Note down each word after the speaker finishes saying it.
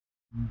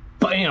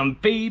Bam,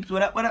 babes,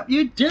 what up,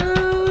 YouTube?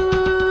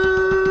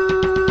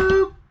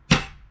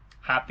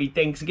 Happy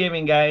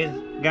Thanksgiving, guys.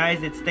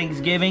 Guys, it's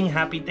Thanksgiving.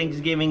 Happy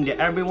Thanksgiving to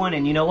everyone.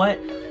 And you know what?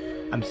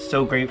 I'm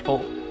so grateful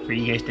for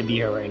you guys to be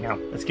here right now.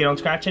 Let's get on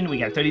scratching. We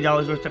got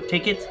 $30 worth of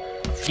tickets.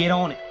 Let's get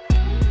on it.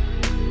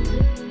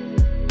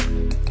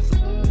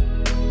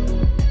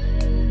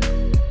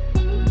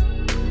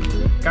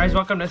 Guys,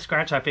 welcome to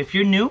Scratch Off. If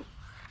you're new,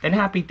 then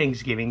happy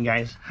Thanksgiving,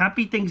 guys.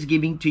 Happy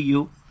Thanksgiving to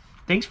you.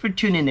 Thanks for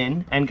tuning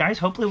in. And guys,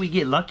 hopefully we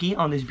get lucky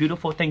on this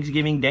beautiful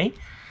Thanksgiving day.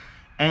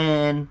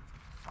 And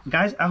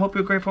guys, I hope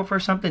you're grateful for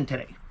something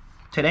today.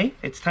 Today,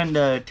 it's time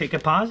to take a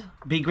pause,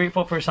 be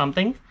grateful for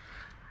something.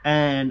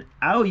 And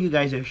I owe you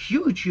guys a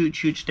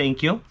huge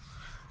thank you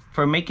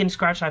for making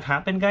Scratch Life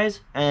happen, guys.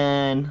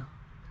 And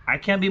I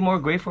can't be more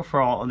grateful for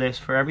all of this,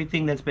 for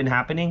everything that's been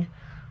happening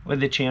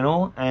with the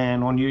channel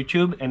and on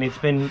YouTube. And it's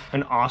been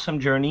an awesome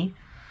journey.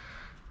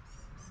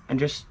 And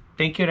just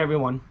thank you to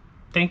everyone.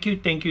 Thank you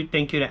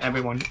to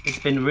everyone. It's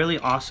been really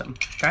awesome.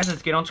 Guys,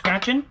 let's get on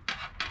scratching.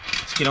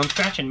 Let's get on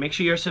scratching. Make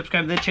sure you're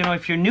subscribed to the channel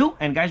if you're new.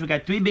 And guys, we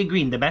got 3 big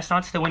green. The best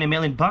odds to win $1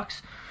 million.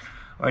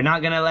 We're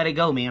not gonna let it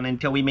go, man,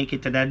 until we make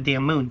it to that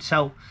damn moon.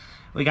 So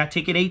we got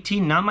ticket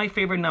 18. Not my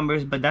favorite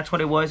numbers, but that's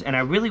what it was. And I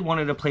really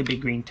wanted to play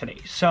big green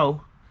today.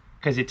 So,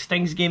 because it's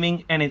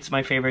Thanksgiving and it's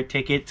my favorite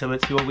ticket. So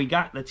let's see what we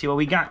got. Let's see what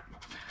we got.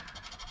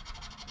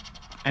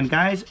 And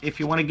guys,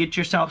 if you want to get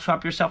yourself,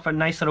 swap yourself a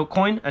nice little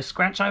coin, a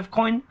Scratch Life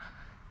coin,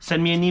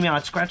 send me an email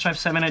at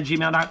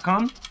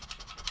scratchlife7@gmail.com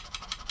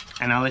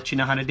and I'll let you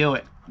know how to do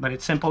it. But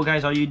it's simple,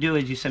 guys. All you do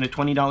is you send a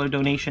 $20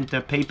 donation to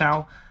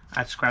PayPal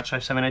at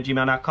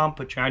scratchlife7@gmail.com.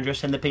 Put your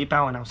address in the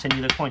PayPal and I'll send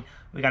you the coin.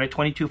 We got a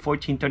 22,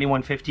 14,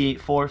 31, 58,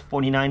 4,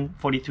 49,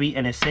 43,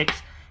 and a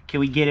 6.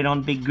 Can we get it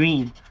on big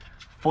green?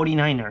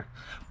 49er.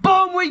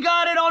 Boom! We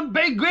got it on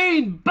big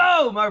green!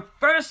 Boom! Our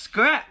first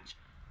scratch!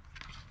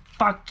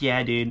 Fuck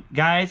yeah, dude.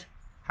 Guys,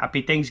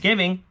 happy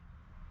Thanksgiving.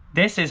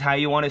 This is how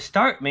you want to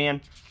start,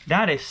 man.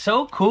 That is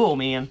so cool,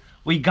 man.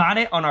 We got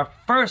it on our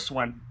first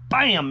one.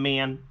 Bam,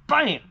 man.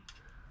 Bam.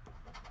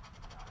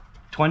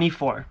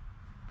 24.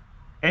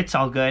 It's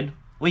all good.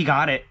 We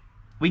got it.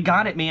 We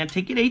got it, man.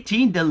 Ticket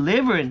 18,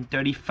 delivering.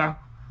 34.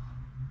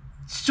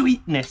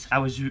 Sweetness. I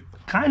was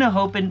kind of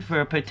hoping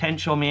for a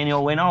potential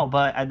manual win all,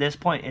 but at this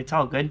point, it's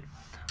all good.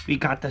 We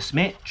got the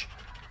smidge.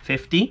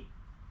 50.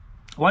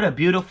 What a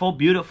beautiful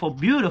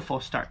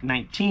start.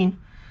 19.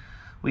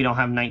 We don't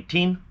have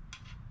 19.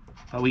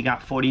 But we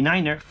got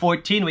 49er.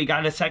 14, we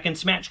got a second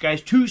smash,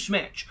 guys. 2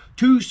 smash.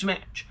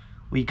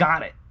 We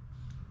got it.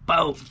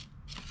 Boom.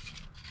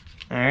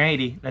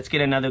 Alrighty, let's get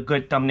another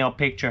good thumbnail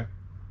picture.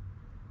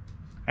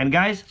 And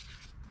guys,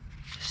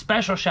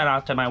 special shout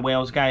out to my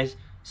whales, guys.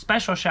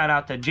 Special shout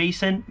out to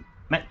Jason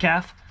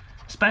Metcalf.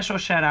 Special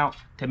shout out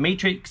to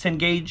Matrix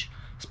Engage.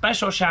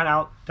 Special shout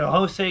out to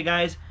Jose,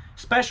 guys.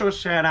 Special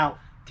shout out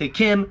to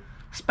Kim.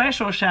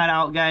 Special shout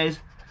out, guys,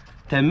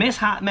 to Miss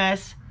Hot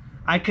Mess.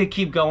 I could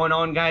keep going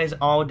on, guys,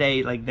 all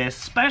day like this.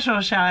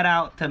 Special shout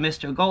out to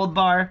Mr.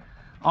 Goldbar.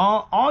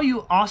 All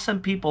you awesome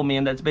people,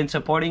 man, that's been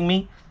supporting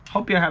me.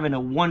 Hope you're having a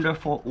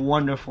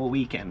wonderful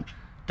weekend.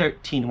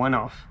 13, one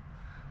off.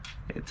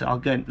 It's all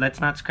good. Let's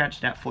not scratch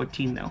that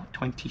 14 though.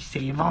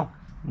 27.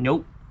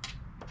 Nope.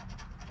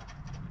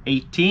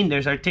 18,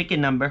 there's our ticket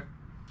number.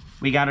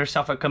 We got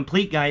ourselves a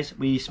complete, guys.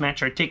 We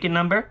smash our ticket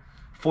number.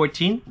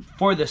 14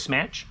 for the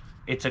smash.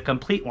 It's a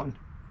complete one.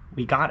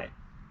 We got it.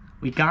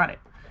 We got it.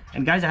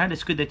 And guys, I had to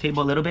scoot the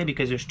table a little bit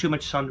because there's too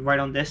much sun right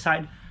on this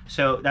side.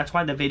 So that's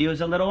why the video is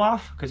a little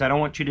off, because I don't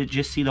want you to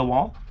just see the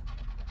wall.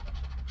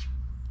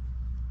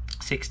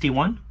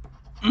 61.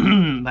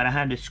 But I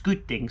had to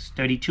scoot things.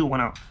 32,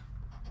 one off.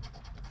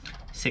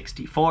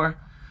 64.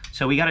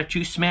 So we got a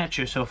 2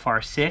 smatcher so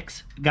far.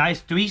 6. Guys,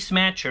 3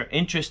 smatcher.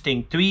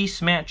 Interesting. 3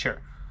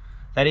 smatcher.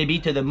 Let it be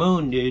to the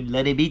moon, dude.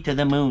 Let it be to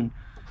the moon.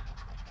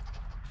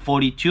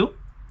 42.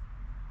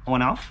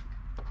 One off.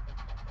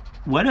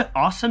 What an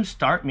awesome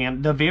start,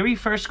 man. The very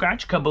first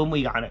scratch, kaboom,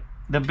 we got it.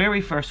 The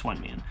very first one,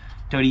 man.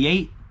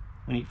 38.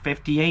 We need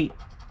 58.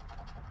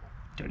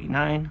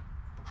 39.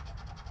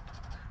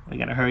 We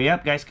gotta hurry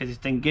up, guys, because it's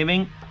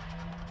Thanksgiving.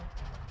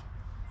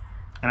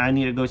 And I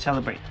need to go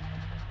celebrate.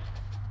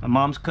 My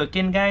mom's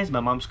cooking, guys.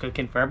 My mom's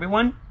cooking for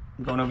everyone.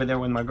 I'm going over there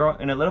with my girl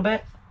in a little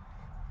bit.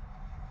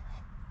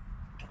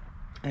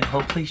 And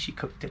hopefully she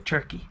cooked a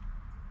turkey.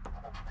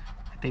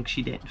 I think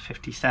she did.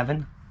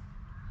 57.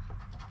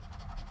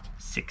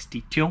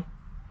 62.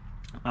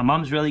 My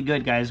mom's really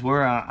good, guys.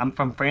 I'm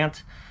from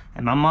France,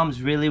 and my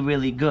mom's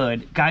really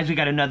good. Guys, we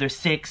got another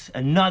 6.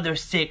 Another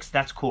 6.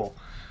 That's cool.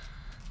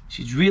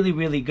 She's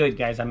really good,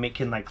 guys. I'm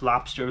making like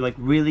lobster, like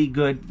really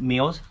good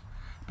meals.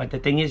 But the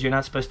thing is, you're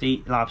not supposed to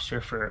eat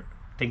lobster for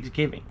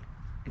Thanksgiving.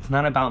 It's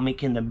not about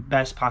making the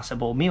best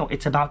possible meal.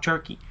 It's about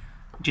turkey.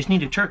 You just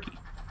need a turkey.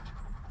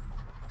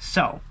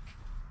 So,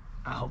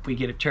 I hope we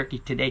get a turkey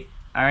today.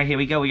 All right, here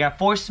we go. We got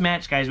 4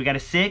 smash, guys. We got a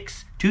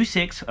 6, 2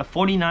 6, a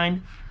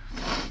 49,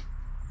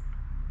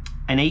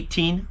 an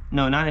 18.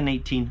 No, not an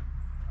 18.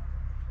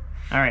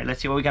 All right,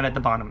 let's see what we got at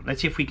the bottom.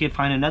 Let's see if we can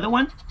find another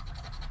one.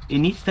 It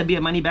needs to be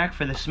a money back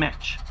for the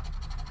smash.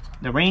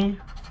 The ring,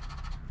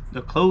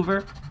 the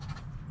clover,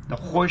 the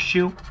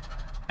horseshoe,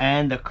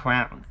 and the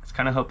crown. It's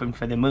kind of hoping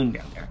for the moon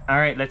down there. All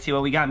right, let's see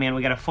what we got, man.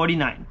 We got a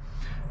 49,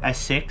 a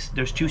 6.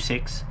 There's 2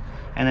 6,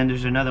 and then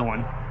there's another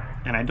one,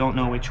 and I don't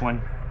know which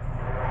one.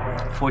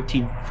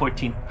 14.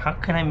 How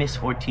can I miss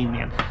 14,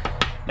 man?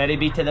 Let it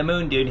be to the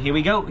moon, dude. Here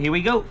we go.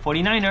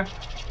 49er.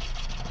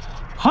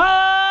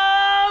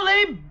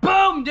 Holy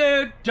boom,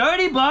 dude.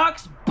 30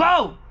 bucks.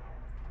 Boom.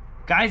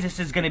 Guys, this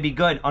is going to be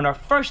good on our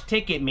first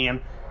ticket,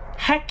 man.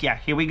 Heck yeah.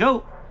 Here we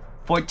go.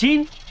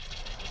 14.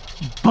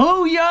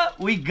 Booyah.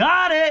 We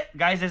got it.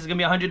 Guys, this is going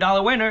to be a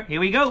 $100 winner. Here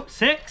we go.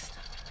 6.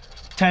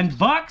 10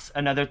 bucks.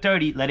 Another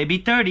 30. Let it be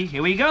 30.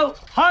 Here we go.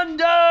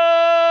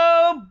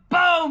 Hundo.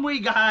 Boom. We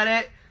got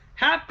it.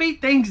 Happy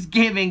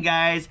Thanksgiving,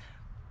 guys.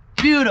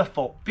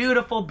 Beautiful,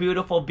 beautiful,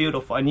 beautiful,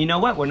 beautiful. And you know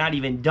what? We're not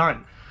even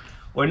done.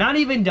 We're not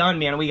even done,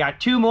 man. We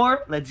got 2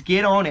 more. Let's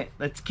get on it.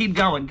 Let's keep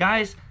going,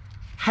 guys.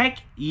 Heck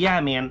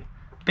yeah, man.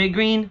 Big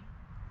Green,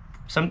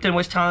 something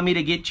was telling me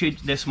to get you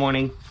this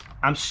morning.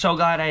 I'm so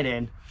glad I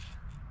did.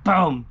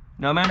 Boom.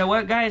 No matter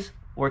what, guys,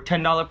 we're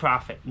 $10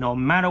 profit. No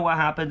matter what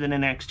happens in the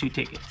next 2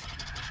 tickets.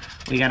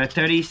 We got a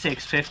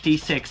 36,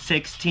 56,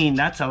 16.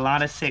 That's a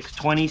lot of 6.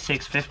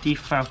 26,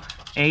 54,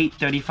 8,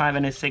 35,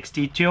 and a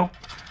 62.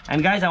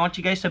 And guys, I want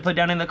you guys to put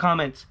down in the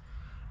comments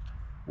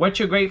what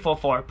you're grateful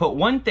for. Put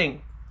one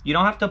thing. You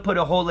don't have to put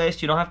a whole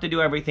list. You don't have to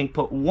do everything.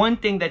 Put one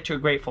thing that you're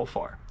grateful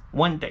for.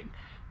 One thing.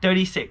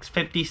 36,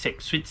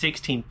 56,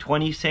 16,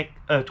 26,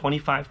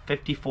 25,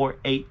 54,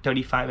 8,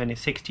 35, and a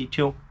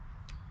 62.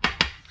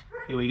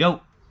 Here we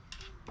go.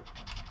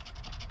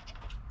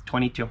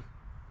 22.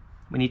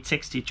 We need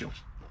 62.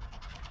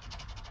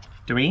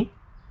 3.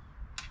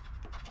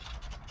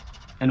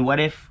 And what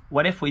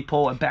if we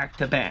pull a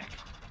back-to-back?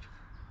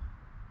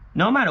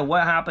 No matter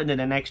what happened in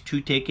the next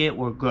 2 ticket,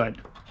 we're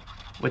good.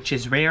 Which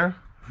is rare,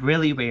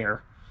 really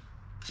rare.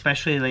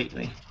 Especially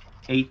lately.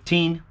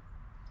 18.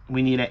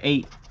 We need an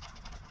 8.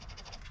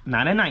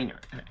 Not a 9er,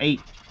 an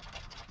 8.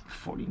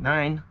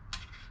 49.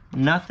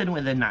 Nothing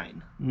with a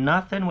 9.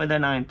 Nothing with a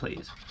 9,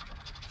 please.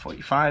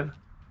 45.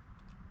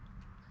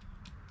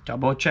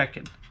 Double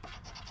checking.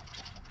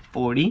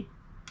 40.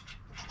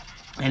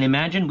 And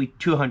imagine we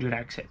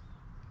 200x it.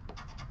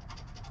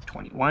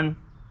 21.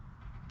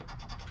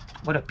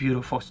 What a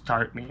beautiful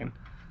start, man.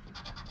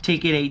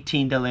 Ticket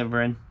 18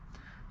 delivering.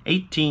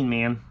 18,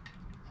 man.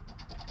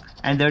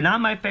 And they're not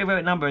my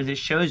favorite numbers. It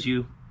shows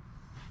you,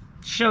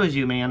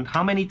 man.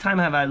 How many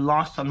times have I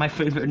lost on my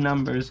favorite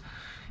numbers?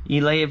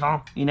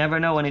 11. You never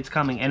know when it's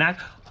coming. And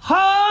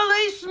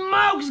holy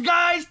smokes,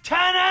 guys.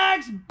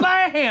 10x.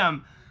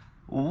 Bam.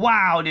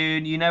 Wow,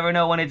 dude. You never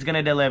know when it's going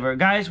to deliver.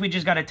 Guys, we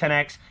just got a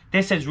 10x.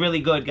 This is really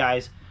good,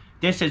 guys.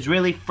 This is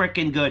really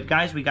freaking good.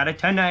 Guys, we got a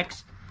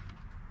 10x.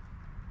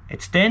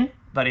 It's thin,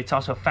 but it's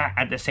also fat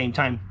at the same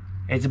time.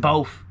 It's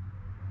both.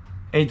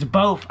 It's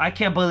both. I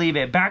can't believe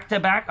it. Back to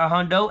back, a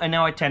hundo, and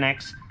now a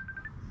 10x.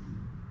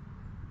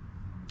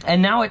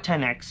 And now a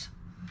 10x.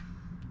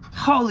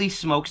 Holy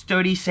smokes,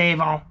 30 save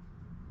all.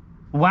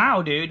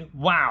 Wow, dude.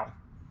 Wow.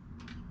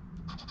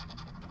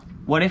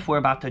 What if we're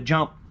about to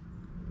jump?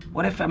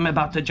 What if I'm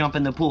about to jump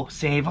in the pool?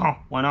 Save all.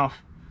 One off.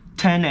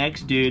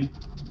 10x, dude.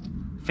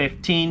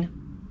 15.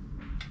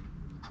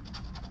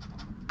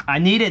 I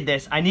needed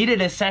this. I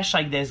needed a sesh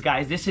like this,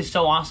 guys. This is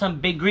so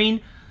awesome. Big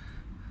Green.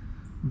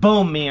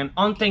 Boom, man.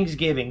 On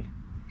Thanksgiving.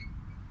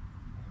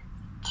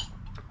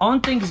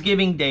 On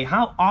Thanksgiving Day.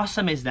 How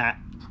awesome is that?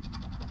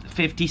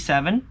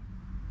 57.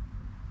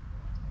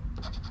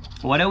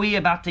 What are we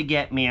about to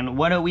get, man?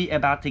 What are we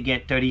about to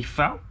get?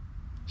 34.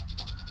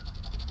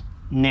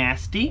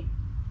 Nasty.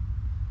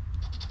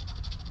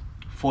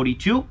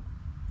 42.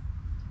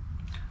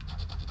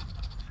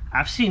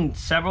 I've seen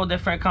several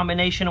different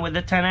combinations with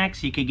the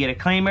 10x. You could get a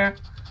claimer.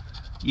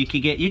 You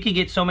could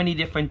get so many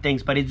different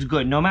things, but it's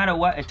good. No matter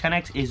what, a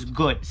 10x is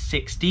good.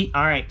 60.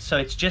 All right, so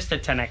it's just a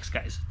 10x,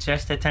 guys.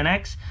 Just a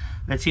 10x.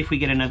 Let's see if we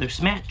get another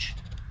smash.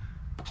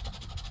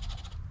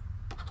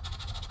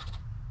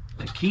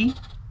 The key.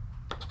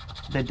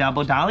 The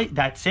double dolly.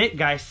 That's it,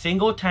 guys.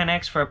 Single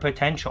 10x for a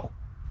potential.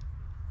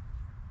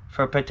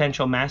 For a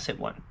potential massive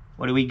one.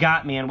 What do we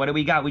got, man? What do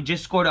we got? We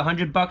just scored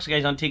 100 bucks,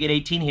 guys, on ticket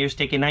 18. Here's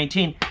ticket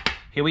 19.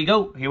 Here we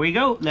go. Here we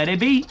go. Let it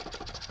be.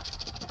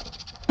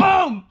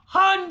 Boom!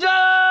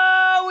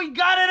 Honda! We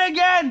got it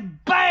again.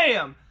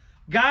 Bam!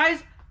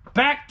 Guys,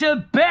 back to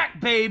back,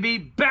 baby.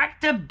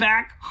 Back to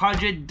back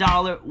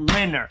 $100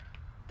 winner.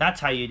 That's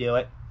how you do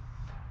it.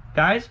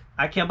 Guys,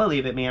 I can't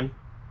believe it, man.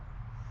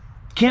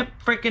 Can't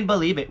freaking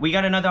believe it. We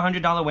got another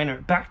 $100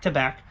 winner. Back to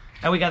back.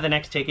 And we got the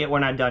next ticket. We're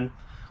not done.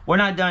 We're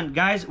not done.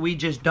 Guys, we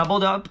just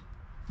doubled up.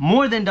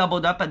 More than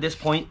doubled up at this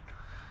point.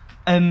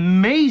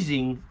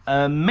 Amazing,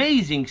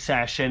 amazing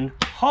session.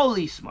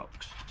 Holy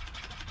smokes.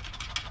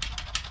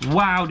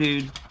 Wow,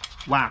 dude.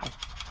 Wow.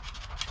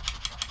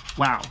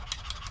 Wow.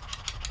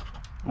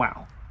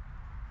 Wow.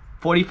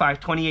 45,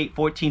 28,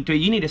 14, 3.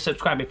 You need to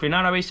subscribe. If you're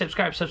not already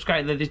subscribed,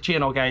 subscribe to this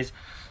channel, guys.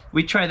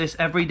 We try this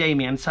every day,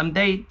 man.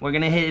 Someday, we're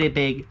going to hit it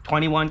big.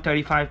 21,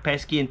 35,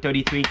 pesky, and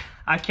 33.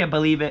 I can't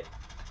believe it.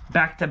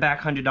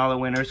 Back-to-back $100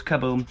 winners.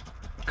 Kaboom.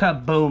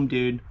 Kaboom,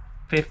 dude.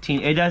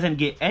 15. It doesn't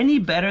get any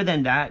better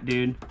than that,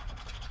 dude.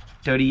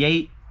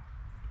 38.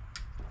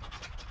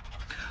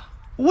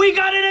 We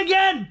got it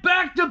again!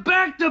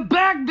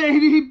 Back-to-back-to-back,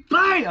 baby!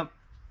 Bam!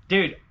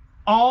 Dude,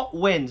 all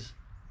wins.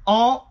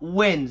 All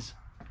wins.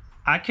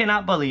 I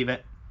cannot believe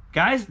it.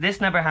 Guys, this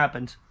never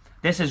happens.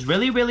 This is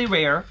really, really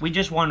rare. We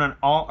just won on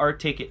all our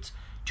tickets.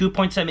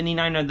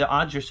 2.79 are the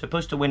odds. You're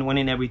supposed to win one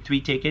in every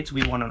 3 tickets.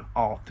 We won on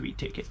all 3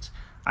 tickets.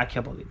 I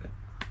can't believe it.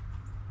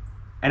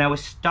 And I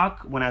was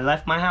stuck when I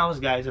left my house,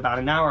 guys, about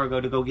an hour ago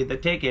to go get the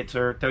tickets,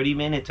 or 30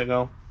 minutes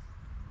ago.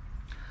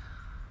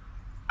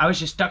 I was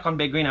just stuck on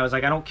Big Green. I was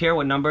like, I don't care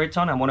what number it's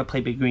on. I want to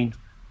play Big Green.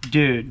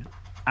 Dude,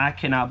 I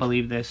cannot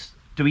believe this.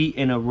 3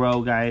 in a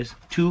row, guys.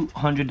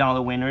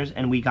 $200 winners,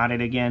 and we got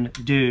it again.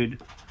 Dude,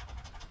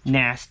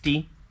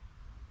 nasty.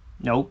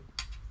 Nope.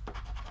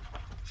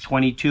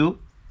 22.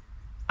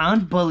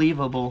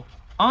 Unbelievable.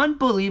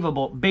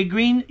 Unbelievable. Big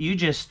Green, you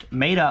just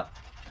made up.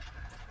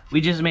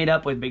 We just made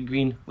up with Big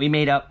Green. We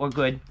made up. We're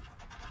good.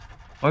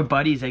 We're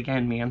buddies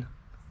again, man.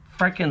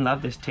 Freaking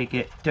love this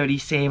ticket. Dirty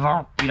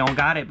saver. We don't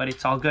got it, but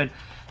it's all good.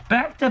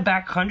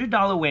 Back-to-back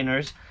 $100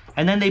 winners.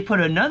 And then they put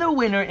another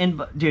winner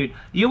in. Dude,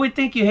 you would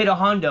think you hit a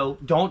Hondo,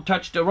 don't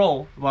touch the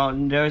roll. Well,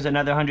 there's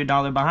another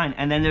 $100 behind.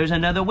 And then there's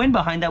another win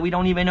behind that we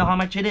don't even know how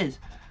much it is.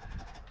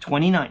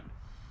 29.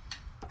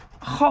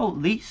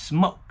 Holy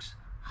smokes.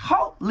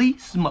 Holy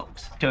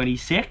smokes.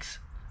 36.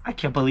 I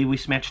can't believe we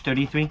smashed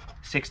 33.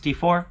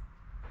 64.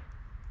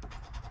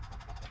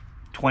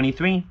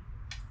 23.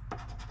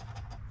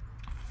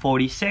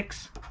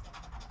 46.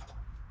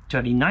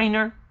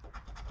 39er.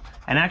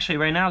 And actually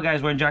right now,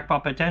 guys, we're in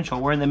jackpot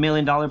potential. We're in the $1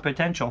 million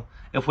potential.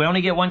 If we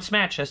only get one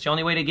smash, that's the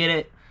only way to get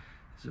it.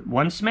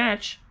 One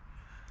smash,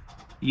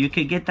 you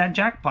could get that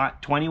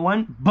jackpot.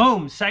 21.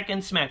 Boom.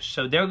 Second smash.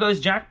 So there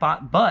goes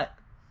jackpot, but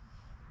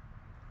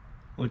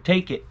we'll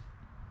take it.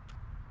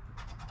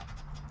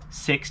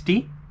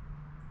 60.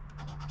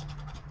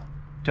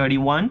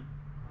 31.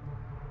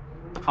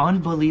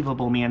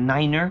 Unbelievable, man.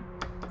 9er.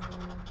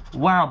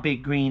 Wow,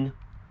 Big Green.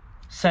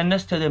 Send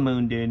us to the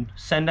moon, dude.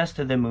 Send us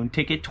to the moon.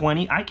 Ticket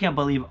 20. I can't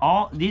believe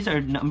all these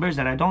are numbers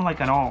that I don't like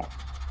at all.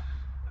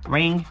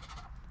 Ring,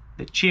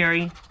 the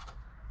cherry,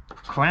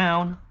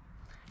 crown,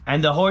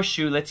 and the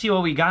horseshoe. Let's see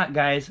what we got,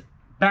 guys.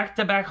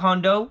 Back-to-back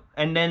Hondo,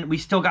 and then we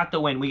still got the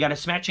win. We got a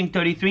smashing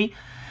 33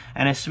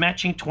 and a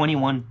smashing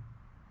 21.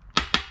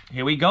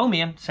 Here we go,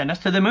 man. Send us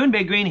to the moon,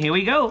 Big Green. Here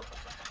we go.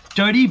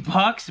 30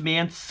 bucks,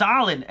 man.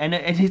 Solid. And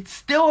it's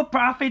still a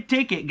profit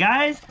ticket,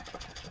 guys.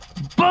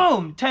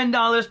 Boom!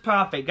 $10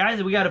 profit.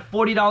 Guys, we got a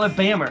 $40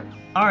 bammer.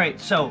 Alright,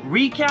 so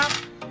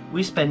recap.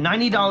 We spent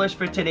 $90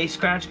 for today's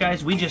scratch,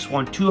 guys. We just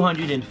won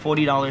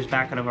 $240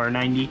 back out of our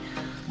 90.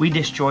 We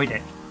destroyed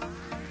it.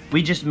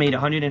 We just made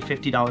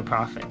 $150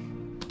 profit.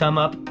 Thumb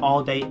up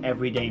all day,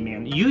 every day,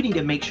 man. You need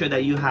to make sure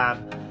that you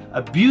have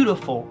a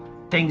beautiful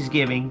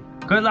Thanksgiving.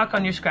 Good luck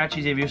on your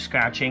scratchies if you're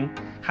scratching.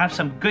 Have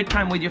some good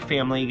time with your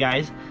family,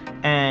 guys.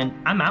 And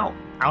I'm out.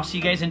 I'll see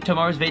you guys in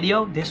tomorrow's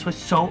video. This was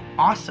so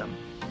awesome.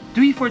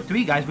 3 for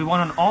 3, guys. We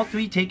won on all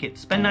 3 tickets.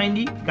 Spend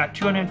 90, got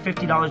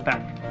 $250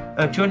 back.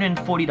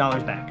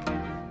 $240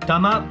 back.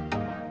 Thumb up,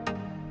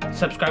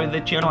 subscribe to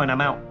the channel, and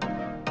I'm out.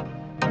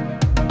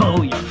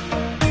 Oh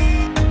yeah.